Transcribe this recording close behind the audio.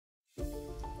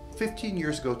15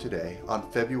 years ago today, on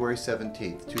February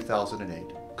 17,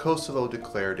 2008, Kosovo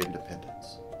declared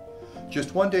independence.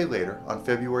 Just one day later, on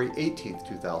February 18,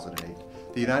 2008,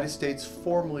 the United States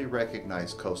formally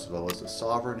recognized Kosovo as a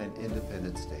sovereign and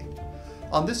independent state.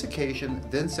 On this occasion,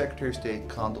 then Secretary of State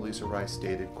Condoleezza Rice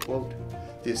stated, quote,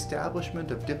 "The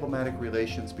establishment of diplomatic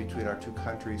relations between our two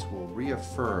countries will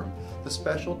reaffirm the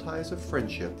special ties of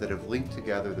friendship that have linked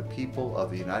together the people of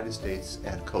the United States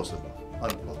and Kosovo,"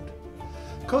 unquote.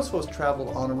 Kosovo has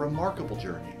traveled on a remarkable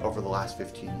journey over the last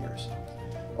 15 years.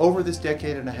 Over this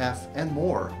decade and a half and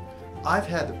more, I've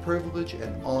had the privilege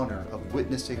and honor of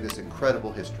witnessing this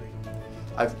incredible history.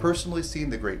 I've personally seen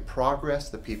the great progress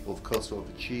the people of Kosovo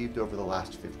have achieved over the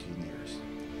last 15 years.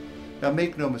 Now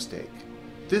make no mistake,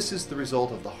 this is the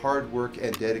result of the hard work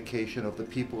and dedication of the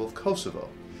people of Kosovo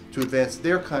to advance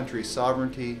their country's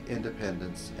sovereignty,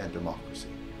 independence, and democracy.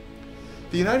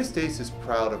 The United States is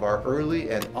proud of our early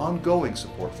and ongoing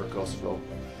support for Kosovo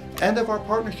and of our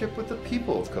partnership with the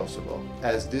people of Kosovo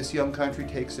as this young country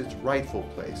takes its rightful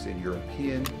place in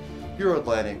European,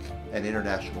 Euro-Atlantic, and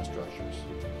international structures.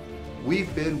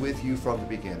 We've been with you from the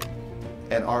beginning,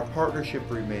 and our partnership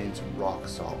remains rock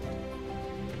solid.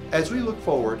 As we look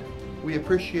forward, we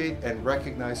appreciate and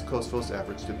recognize Kosovo's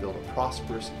efforts to build a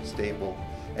prosperous, stable,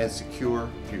 and secure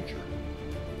future.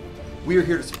 We are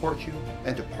here to support you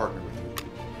and to partner with you.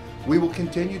 We will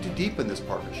continue to deepen this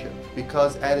partnership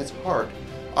because at its heart,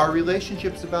 our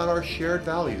relationship is about our shared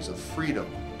values of freedom,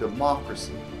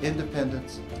 democracy,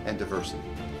 independence, and diversity.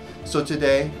 So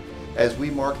today, as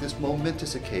we mark this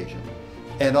momentous occasion,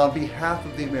 and on behalf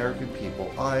of the American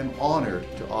people, I'm honored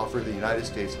to offer the United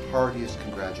States heartiest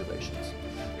congratulations.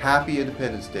 Happy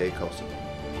Independence Day, Kosovo.